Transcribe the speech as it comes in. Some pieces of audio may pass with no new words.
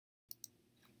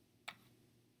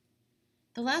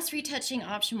The last retouching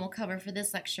option we'll cover for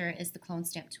this lecture is the clone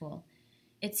stamp tool.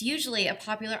 It's usually a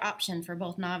popular option for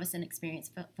both novice and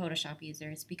experienced Photoshop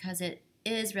users because it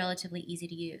is relatively easy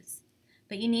to use.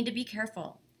 But you need to be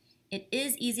careful. It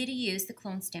is easy to use, the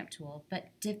clone stamp tool, but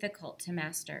difficult to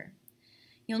master.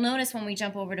 You'll notice when we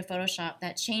jump over to Photoshop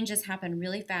that changes happen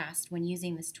really fast when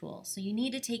using this tool. So you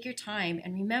need to take your time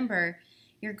and remember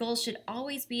your goal should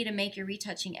always be to make your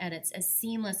retouching edits as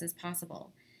seamless as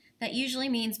possible. That usually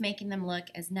means making them look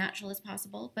as natural as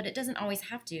possible, but it doesn't always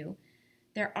have to.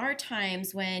 There are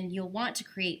times when you'll want to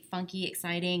create funky,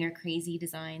 exciting, or crazy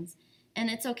designs,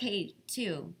 and it's okay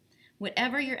too.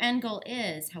 Whatever your end goal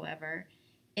is, however,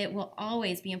 it will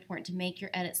always be important to make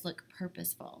your edits look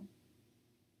purposeful.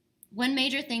 One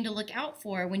major thing to look out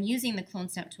for when using the clone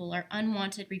stamp tool are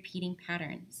unwanted repeating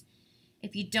patterns.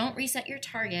 If you don't reset your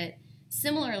target,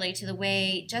 similarly to the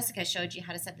way Jessica showed you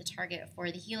how to set the target for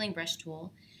the healing brush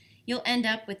tool, you'll end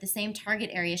up with the same target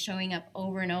area showing up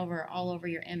over and over all over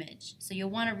your image. So you'll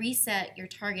want to reset your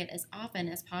target as often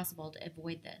as possible to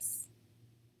avoid this.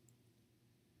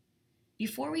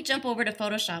 Before we jump over to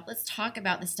Photoshop, let's talk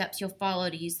about the steps you'll follow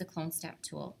to use the clone stamp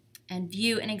tool and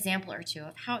view an example or two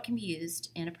of how it can be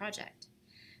used in a project.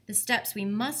 The steps we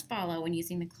must follow when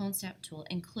using the clone stamp tool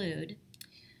include,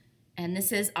 and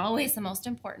this is always the most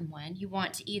important one, you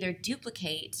want to either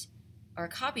duplicate or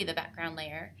copy the background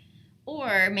layer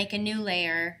or make a new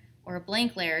layer or a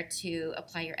blank layer to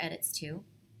apply your edits to.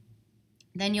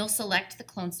 Then you'll select the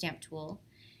clone stamp tool.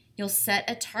 You'll set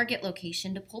a target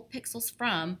location to pull pixels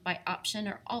from by Option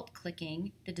or Alt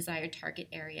clicking the desired target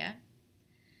area.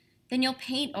 Then you'll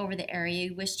paint over the area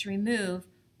you wish to remove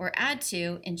or add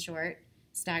to, in short,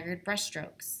 staggered brush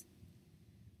strokes.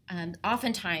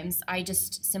 Oftentimes, I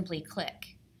just simply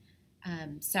click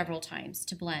several times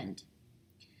to blend.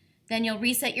 Then you'll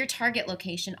reset your target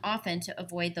location often to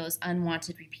avoid those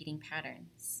unwanted repeating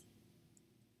patterns.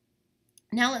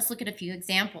 Now let's look at a few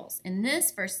examples. In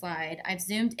this first slide, I've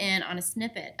zoomed in on a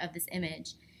snippet of this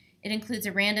image. It includes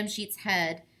a random sheep's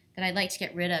head that I'd like to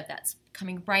get rid of that's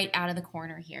coming right out of the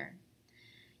corner here.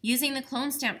 Using the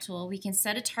clone stamp tool, we can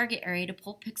set a target area to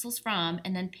pull pixels from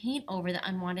and then paint over the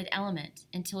unwanted element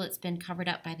until it's been covered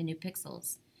up by the new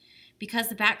pixels. Because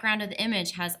the background of the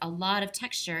image has a lot of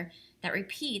texture that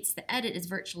repeats, the edit is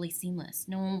virtually seamless.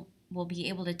 No one will be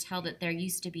able to tell that there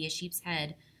used to be a sheep's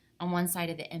head on one side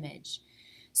of the image.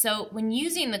 So when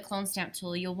using the clone stamp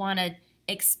tool, you'll want to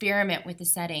experiment with the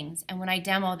settings. And when I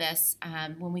demo this,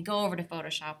 when we go over to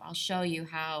Photoshop, I'll show you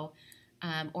how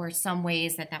or some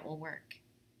ways that will work.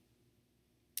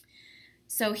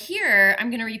 So here, I'm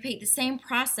going to repeat the same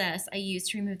process I used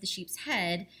to remove the sheep's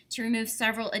head to remove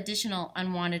several additional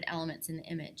unwanted elements in the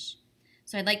image.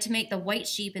 So I'd like to make the white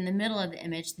sheep in the middle of the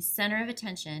image the center of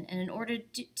attention, and in order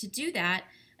to do that,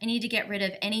 I need to get rid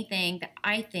of anything that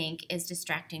I think is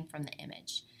distracting from the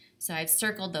image. So I've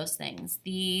circled those things.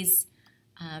 These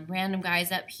random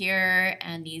guys up here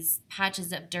and these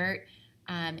patches of dirt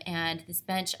and this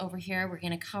bench over here, we're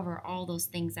going to cover all those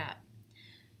things up.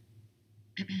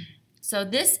 So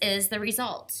this is the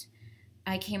result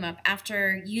I came up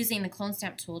after using the clone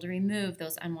stamp tool to remove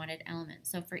those unwanted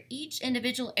elements. So for each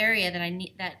individual area that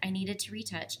I needed to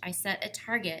retouch, I set a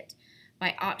target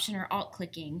by Option or Alt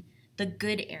clicking the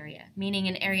good area, meaning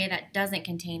an area that doesn't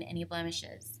contain any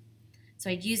blemishes. So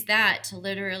I'd use that to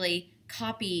literally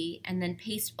copy and then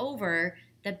paste over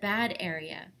the bad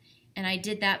area. And I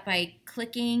did that by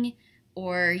clicking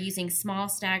or using small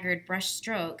staggered brush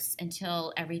strokes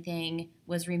until everything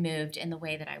was removed in the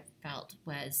way that I felt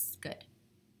was good.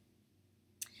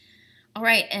 All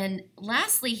right, and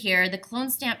lastly here, the clone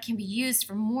stamp can be used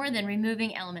for more than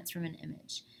removing elements from an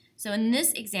image. So in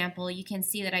this example, you can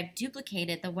see that I've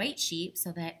duplicated the white sheep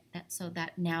so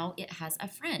that now it has a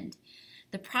friend.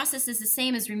 The process is the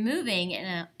same as removing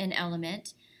an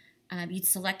element. You'd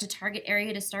select a target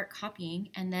area to start copying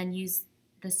and then use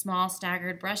the small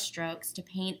staggered brush strokes to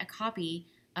paint a copy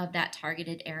of that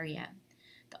targeted area.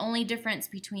 The only difference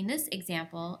between this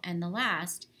example and the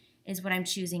last is what I'm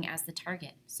choosing as the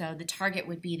target. So the target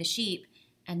would be the sheep,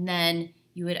 and then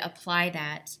you would apply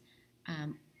that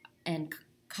and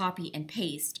copy and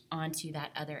paste onto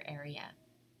that other area.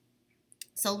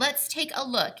 So let's take a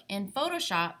look in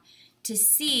Photoshop to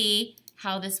see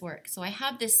how this works. So I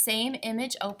have this same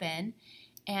image open,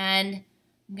 and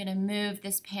I'm going to move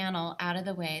this panel out of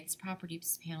the way, this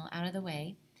properties panel out of the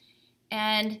way.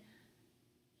 And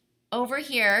over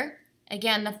here,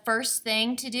 again, the first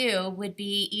thing to do would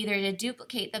be either to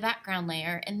duplicate the background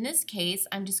layer. In this case,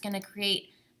 I'm just going to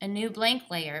create a new blank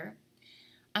layer.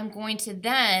 I'm going to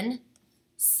then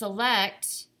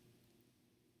select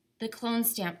the clone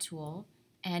stamp tool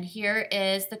And here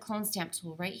is the clone stamp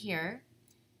tool right here.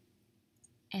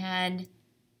 And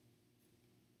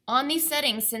on these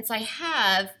settings, since I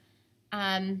have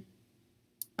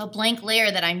a blank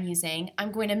layer that I'm using,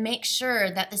 I'm going to make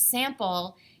sure that the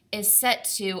sample is set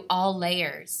to all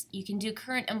layers. You can do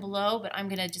current and below, but I'm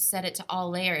going to just set it to all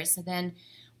layers. So then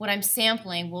what I'm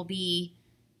sampling will be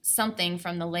something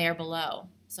from the layer below.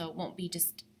 So it won't be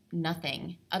just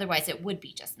nothing. Otherwise, it would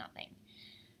be just nothing.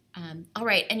 All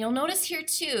right, and you'll notice here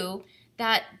too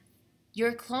that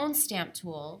your clone stamp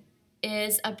tool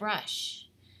is a brush.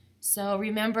 So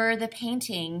remember the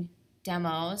painting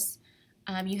demos,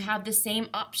 you have the same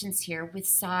options here with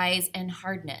size and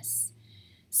hardness.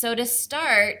 So to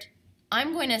start,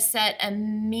 I'm going to set a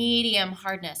medium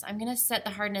hardness. I'm going to set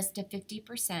the hardness to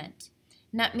 50%. And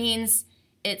that means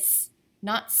it's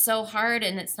not so hard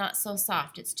and it's not so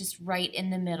soft. It's just right in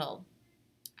the middle.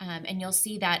 And you'll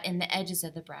see that in the edges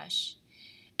of the brush.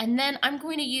 And then I'm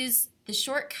going to use the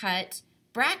shortcut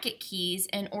bracket keys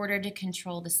in order to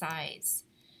control the size.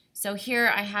 So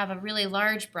here I have a really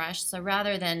large brush, so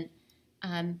rather than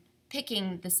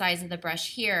picking the size of the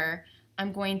brush here,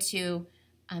 I'm going to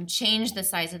change the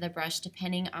size of the brush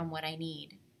depending on what I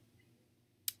need.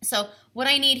 So what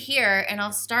I need here, and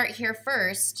I'll start here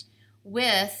first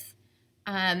with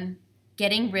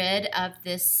getting rid of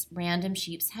this random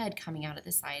sheep's head coming out of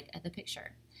the side of the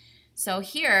picture. So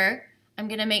here I'm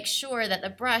going to make sure that the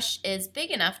brush is big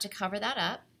enough to cover that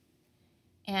up.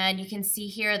 And you can see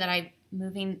here that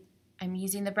I'm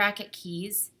using the bracket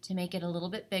keys to make it a little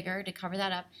bit bigger to cover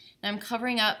that up. Now I'm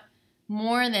covering up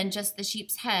more than just the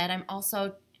sheep's head. I'm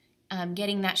also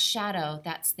getting that shadow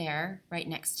that's there right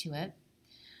next to it.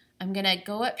 I'm going to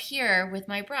go up here with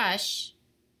my brush.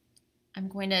 I'm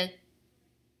going to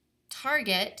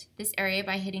target this area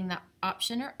by hitting the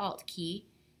Option or Alt key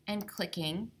and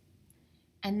clicking.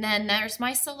 And then there's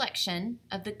my selection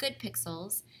of the good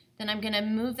pixels. Then I'm going to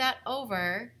move that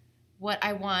over what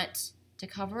I want to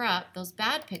cover up, those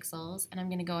bad pixels, and I'm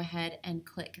going to go ahead and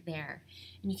click there.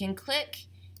 And you can click,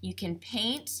 you can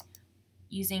paint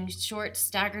using short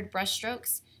staggered brush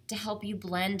strokes to help you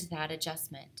blend that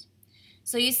adjustment.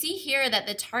 So you see here that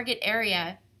the target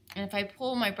area, and if I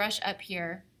pull my brush up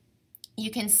here,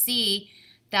 you can see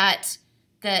that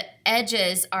the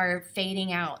edges are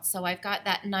fading out. So I've got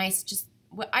that nice, just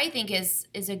what I think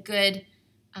is a good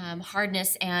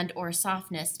hardness and or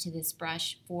softness to this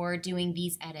brush for doing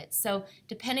these edits. So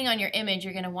depending on your image,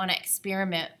 you're going to want to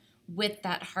experiment with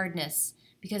that hardness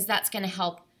because that's going to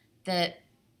help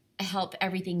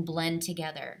everything blend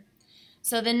together.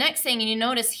 So the next thing, and you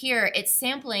notice here, it's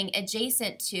sampling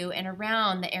adjacent to and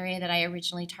around the area that I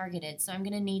originally targeted. So I'm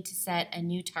going to need to set a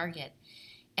new target.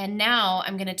 And now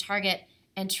I'm going to target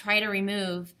and try to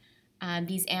remove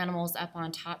these animals up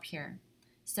on top here.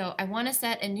 So I want to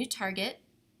set a new target,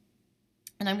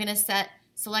 and I'm going to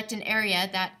select an area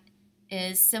that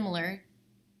is similar.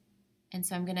 And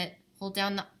so I'm going to hold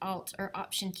down the Alt or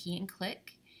Option key and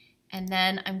click. And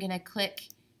then I'm going to click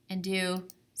and do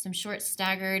some short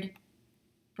staggered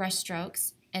brush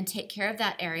strokes and take care of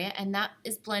that area. And that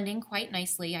is blending quite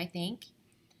nicely, I think.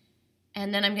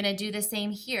 And then I'm going to do the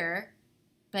same here.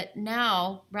 But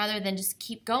now, rather than just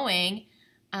keep going,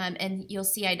 and you'll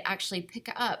see I'd actually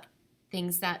pick up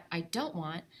things that I don't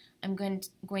want, I'm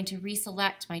going to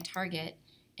reselect my target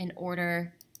in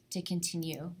order to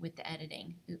continue with the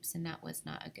editing. Oops, and that was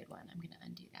not a good one. I'm going to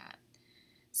undo that.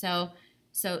 So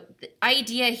the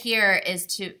idea here is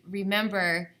to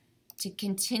remember to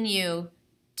continue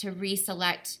to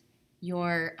reselect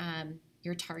your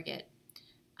target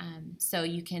so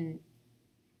you can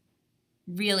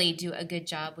really do a good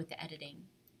job with the editing.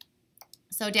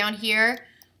 So down here,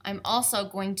 I'm also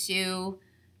going to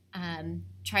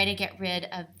try to get rid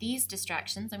of these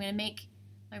distractions. I'm going to make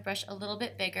my brush a little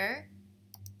bit bigger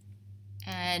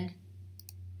and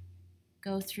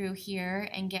go through here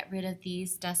and get rid of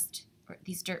these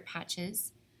these dirt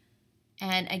patches.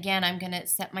 And again, I'm going to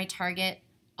set my target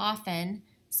often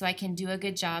so I can do a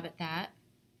good job at that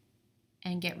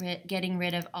and getting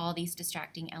rid of all these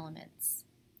distracting elements.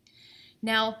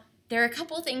 Now, there are a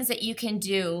couple things that you can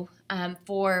do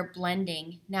for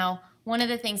blending. Now, one of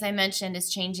the things I mentioned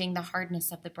is changing the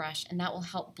hardness of the brush, and that will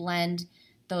help blend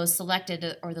those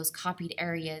selected or those copied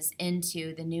areas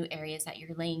into the new areas that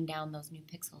you're laying down those new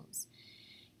pixels.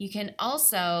 You can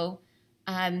also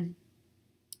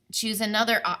choose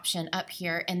another option up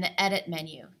here in the Edit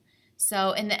menu.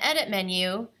 So in the Edit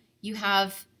menu, you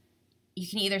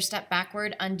can either step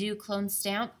backward, undo clone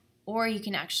stamp, or you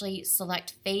can actually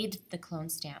select Fade the clone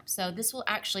stamp. So this will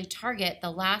actually target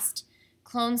the last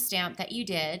clone stamp that you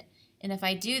did. And if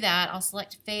I do that, I'll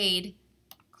select Fade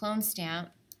clone stamp.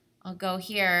 I'll go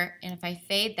here, and if I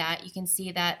fade that, you can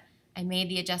see that I made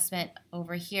the adjustment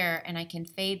over here, and I can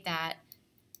fade that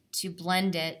to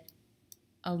blend it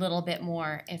a little bit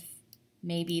more if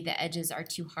maybe the edges are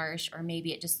too harsh or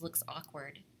maybe it just looks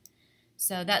awkward.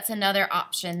 So that's another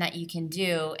option that you can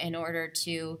do in order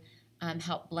to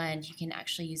help blend. You can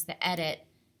actually use the Edit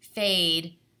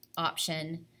Fade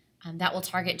option. That will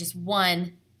target just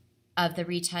one of the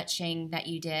retouching that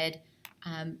you did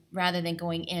rather than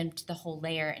going into the whole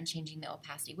layer and changing the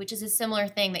opacity, which is a similar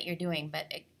thing that you're doing,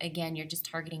 but again, you're just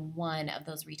targeting one of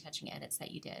those retouching edits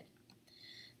that you did.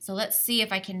 So let's see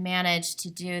if I can manage to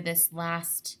do this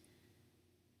last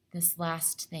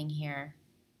thing here,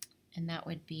 and that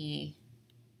would be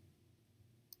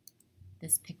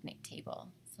this picnic table.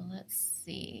 So let's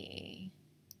see,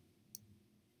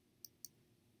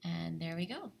 and there we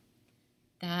go.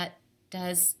 That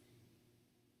does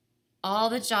all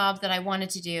the job that I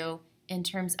wanted to do in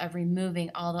terms of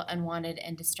removing all the unwanted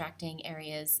and distracting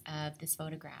areas of this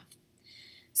photograph.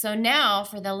 So now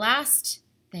for the last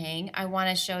thing, I want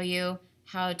to show you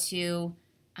how to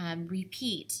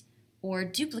repeat or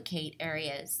duplicate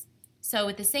areas. So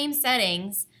with the same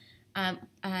settings,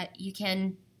 you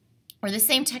can, or the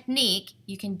same technique,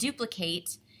 you can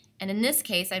duplicate. And in this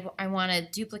case, I want to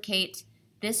duplicate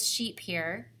this sheep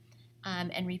here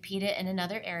and repeat it in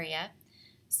another area.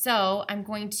 So I'm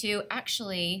going to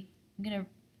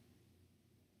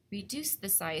reduce the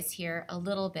size here a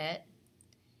little bit,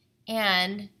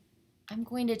 and I'm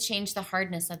going to change the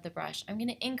hardness of the brush. I'm going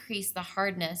to increase the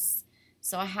hardness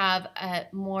so I have a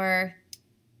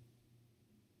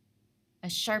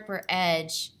sharper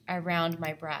edge around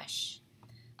my brush.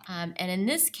 And in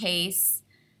this case,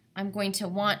 I'm going to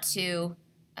want to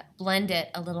blend it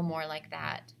a little more like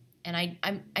that. And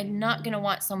I'm not going to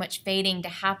want so much fading to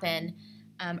happen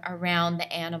around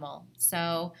the animal.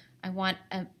 So I want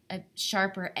a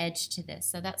sharper edge to this.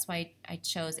 So that's why I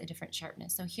chose a different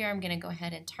sharpness. So here I'm going to go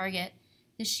ahead and target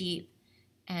the sheep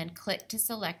and click to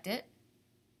select it.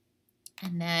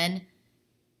 And then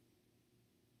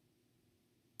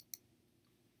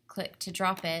click to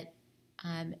drop it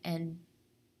and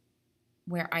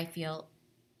where I feel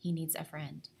he needs a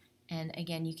friend. And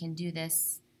again, you can do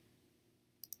this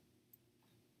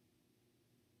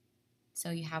so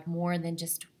you have more than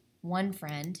just one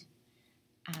friend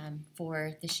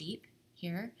for the sheep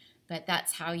here, but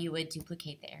that's how you would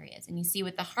duplicate the areas. And you see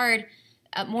with the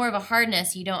more of a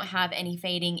hardness, you don't have any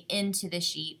fading into the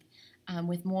sheep.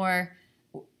 With more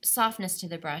softness to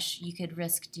the brush, you could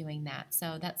risk doing that.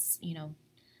 So that's,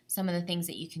 some of the things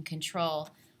that you can control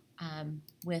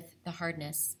with the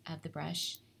hardness of the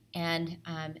brush, and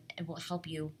it will help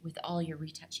you with all your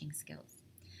retouching skills.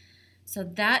 So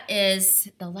that is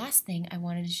the last thing I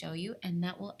wanted to show you, and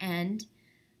that will end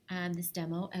this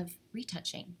demo of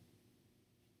retouching.